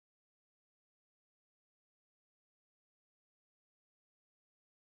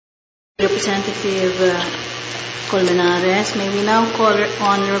Representative Colmenares. May we now call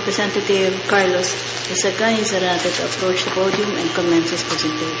on Representative Carlos Isagani Zarate to approach the podium and commence his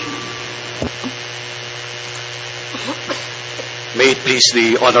presentation. May it please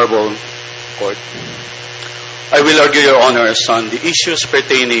the Honorable Court. I will argue, Your Honors, on the issues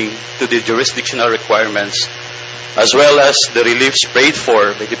pertaining to the jurisdictional requirements as well as the reliefs prayed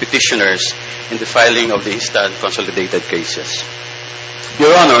for by the petitioners in the filing of the instant consolidated cases.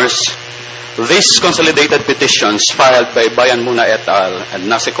 Your Honors, these consolidated petitions filed by BAYAN Muna et al.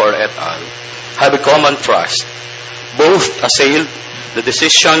 And Nasicor et al. Have a common thrust. Both assailed the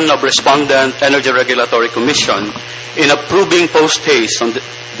decision of Respondent Energy Regulatory Commission in approving post-haste on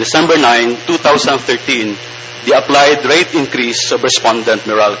December 9, 2013, the applied rate increase of Respondent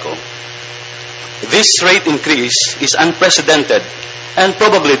Meralco. This rate increase is unprecedented and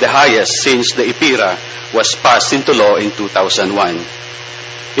probably the highest since the IPIRA was passed into law in 2001.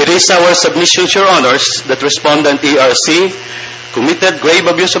 It is our submission, Your Honors, that Respondent ERC committed grave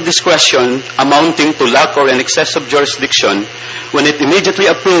abuse of discretion amounting to lack or in excess of jurisdiction when it immediately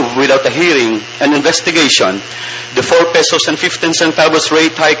approved without a hearing and investigation the 4 pesos and 15 centavos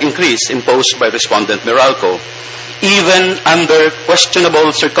rate hike increase imposed by Respondent Meralco, even under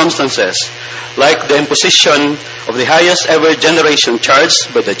questionable circumstances like the imposition of the highest ever generation charge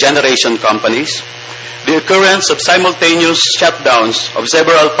by the generation companies, the occurrence of simultaneous shutdowns of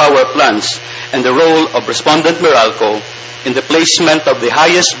several power plants, and the role of Respondent Meralco in the placement of the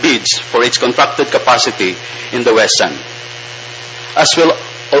highest bids for its contracted capacity in the West End. As was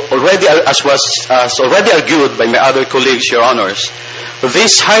already argued by my other colleagues, Your Honors,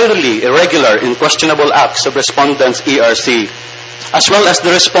 these highly irregular and questionable acts of Respondent's ERC, as well as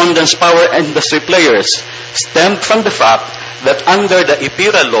the Respondent's power industry players, stemmed from the fact that under the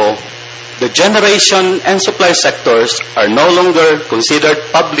IPIRA law, the generation and supply sectors are no longer considered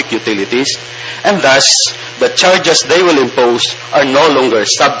public utilities, and thus the charges they will impose are no longer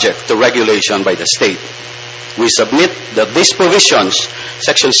subject to regulation by the state. We submit that these provisions,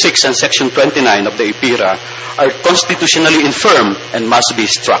 Section 6 and Section 29 of the IPIRA, are constitutionally infirm and must be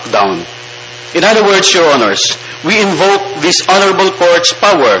struck down. In other words, Your Honors, we invoke this Honorable Court's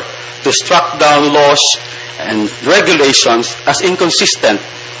power to struck down laws and regulations as inconsistent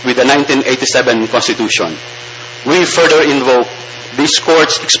with the 1987 Constitution. We further invoke this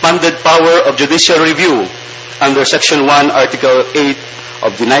Court's expanded power of judicial review under Section 1, Article 8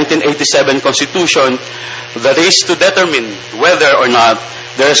 of the 1987 Constitution, that is to determine whether or not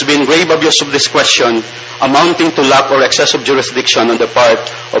there has been grave abuse of discretion amounting to lack or excess of jurisdiction on the part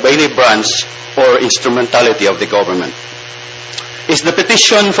of any branch or instrumentality of the government. Is the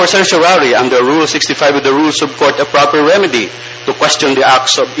petition for certiorari under Rule 65 of the Rules of Court a proper remedy to question the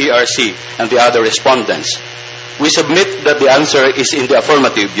acts of ERC and the other respondents? We submit that the answer is in the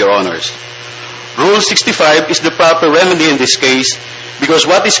affirmative, Your Honors. Rule 65 is the proper remedy in this case because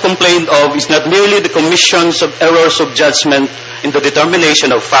what is complained of is not merely the commissions of errors of judgment in the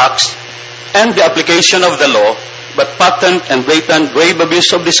determination of facts and the application of the law, but patent and blatant grave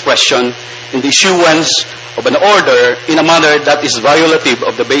abuse of discretion in the issuance of an order in a manner that is violative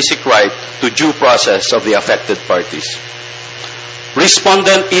of the basic right to due process of the affected parties.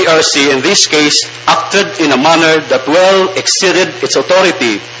 Respondent ERC in this case acted in a manner that well exceeded its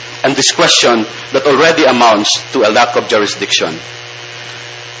authority and discretion that already amounts to a lack of jurisdiction.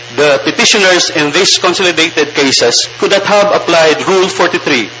 The petitioners in these consolidated cases could not have applied Rule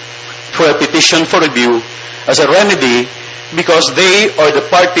 43 for a petition for review as a remedy because they or the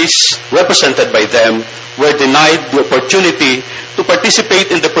parties represented by them were denied the opportunity to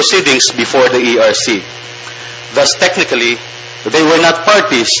participate in the proceedings before the ERC. Thus, technically, they were not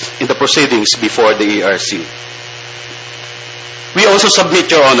parties in the proceedings before the ERC. We also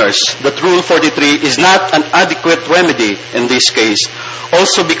submit, Your Honors, that Rule 43 is not an adequate remedy in this case,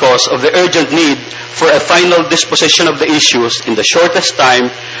 also because of the urgent need for a final disposition of the issues in the shortest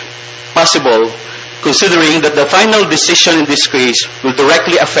time possible, considering that the final decision in this case will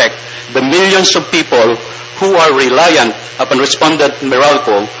directly affect the millions of people who are reliant upon Respondent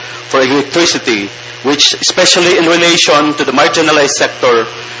Meralco for electricity, which, especially in relation to the marginalized sector,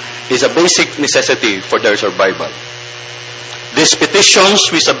 is a basic necessity for their survival. These petitions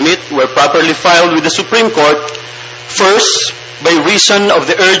we submit were properly filed with the Supreme Court, first, by reason of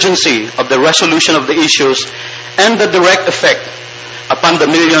the urgency of the resolution of the issues and the direct effect upon the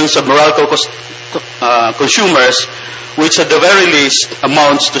millions of Meralco consumers, which at the very least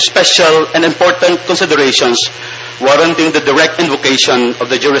amounts to special and important considerations warranting the direct invocation of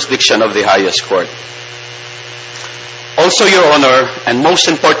the jurisdiction of the highest court. Also, Your Honor, and most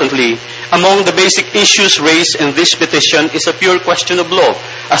importantly, among the basic issues raised in this petition is a pure question of law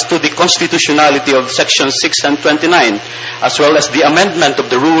as to the constitutionality of Section 6 and 29, as well as the amendment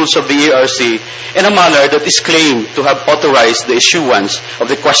of the rules of the ERC in a manner that is claimed to have authorized the issuance of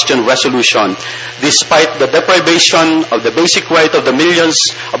the question resolution, despite the deprivation of the basic right of the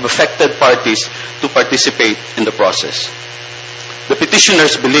millions of affected parties to participate in the process. The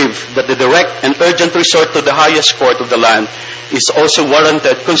petitioners believe that the direct and urgent resort to the highest court of the land is also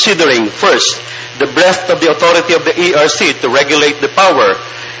warranted, considering, first, the breadth of the authority of the ERC to regulate the power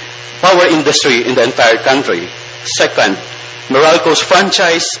industry in the entire country. Second, Meralco's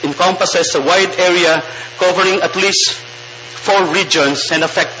franchise encompasses a wide area covering at least 4 regions and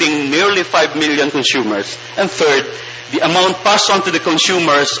affecting nearly 5 million consumers. And third, the amount passed on to the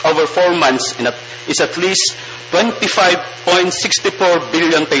consumers over 4 months is at least 25.64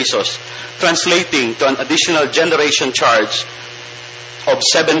 billion pesos, translating to an additional generation charge of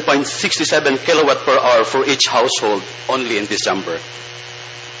 7.67 kilowatt per hour for each household only in December.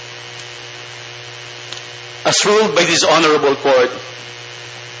 As ruled by this honorable court,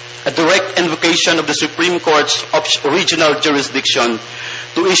 a direct invocation of the Supreme Court's original jurisdiction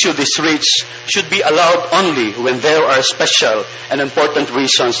to issue these writs should be allowed only when there are special and important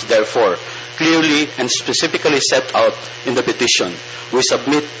reasons therefor, clearly and specifically set out in the petition. We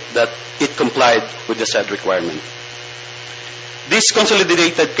submit that it complied with the said requirement. These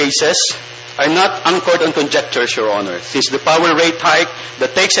consolidated cases are not anchored on conjectures, Your Honor, since the power rate hike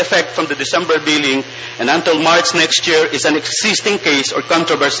that takes effect from the December billing and until March next year is an existing case or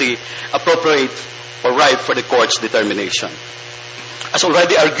controversy appropriate or ripe for the court's determination. As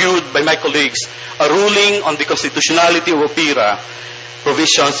already argued by my colleagues, a ruling on the constitutionality of OPIRA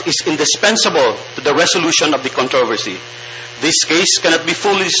provisions is indispensable to the resolution of the controversy. This case cannot be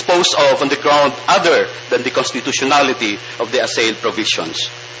fully disposed of on the ground other than the constitutionality of the assailed provisions.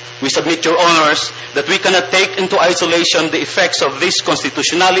 We submit, Your Honors, that we cannot take into isolation the effects of these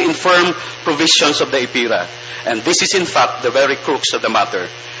constitutionally infirm provisions of the OPIRA. And this is in fact the very crux of the matter.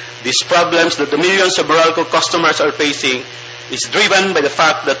 These problems that the millions of Meralco customers are facing is driven by the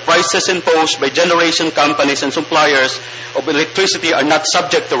fact that prices imposed by generation companies and suppliers of electricity are not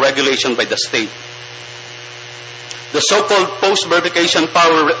subject to regulation by the state. The so-called post-verification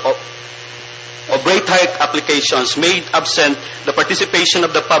power of rate hike applications made absent the participation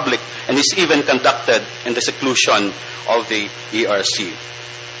of the public and is even conducted in the seclusion of the ERC.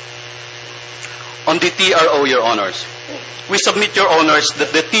 On the TRO, Your Honors, we submit, Your Honors,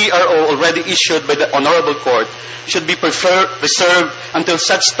 that the TRO already issued by the Honorable Court should be reserved until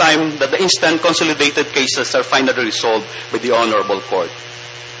such time that the instant consolidated cases are finally resolved by the Honorable Court.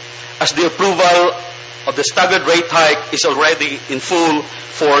 As the approval of the staggered rate hike is already in full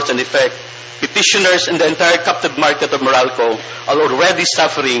force and effect, petitioners in the entire captive market of Meralco are already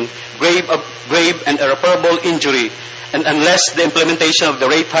suffering grave and irreparable injury, and unless the implementation of the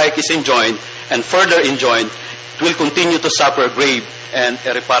rate hike is enjoined and further enjoined, it will continue to suffer grave and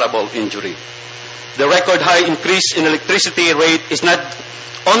irreparable injury. The record high increase in electricity rate is not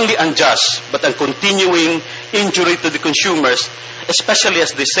only unjust, but a continuing injury to the consumers, especially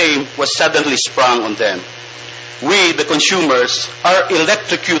as the same was suddenly sprung on them. We, the consumers, are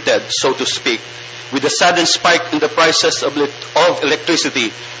electrocuted, so to speak, with a sudden spike in the prices of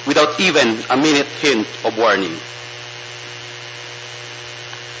electricity without even a minute hint of warning.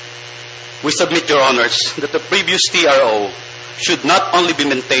 We submit, Your Honors, that the previous TRO should not only be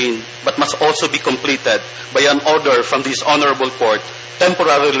maintained, but must also be completed by an order from this Honorable Court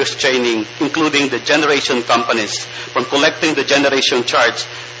temporarily restraining, including the generation companies, from collecting the generation charge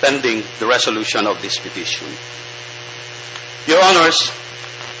pending the resolution of this petition. Your Honors,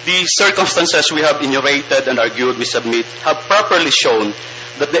 the circumstances we have enumerated and argued, we submit, have properly shown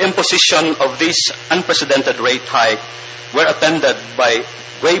that the imposition of this unprecedented rate hike were attended by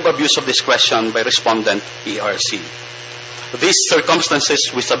grave abuse of discretion by respondent ERC. These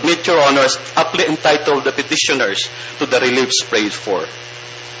circumstances, we submit, Your Honors, aptly entitled the petitioners to the reliefs prayed for.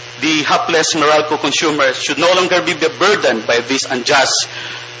 The hapless Meralco consumers should no longer be burdened by this unjust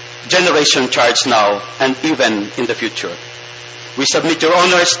generation charge now and even in the future. We submit, Your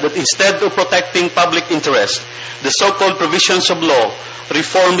Honors, that instead of protecting public interest, the so-called provisions of law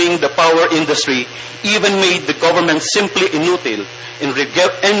reforming the power industry even made the government simply inutile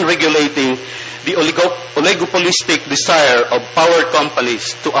in regulating the oligopolistic desire of power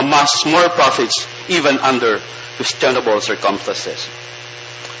companies to amass more profits even under questionable circumstances.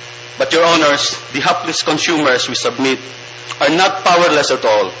 But, Your Honors, the hapless consumers, we submit, are not powerless at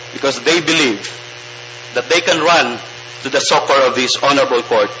all because they believe that they can run to the succor of this Honorable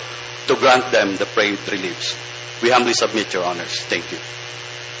Court to grant them the prayed reliefs. We humbly submit, Your Honors. Thank you.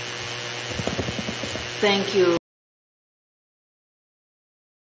 Thank you.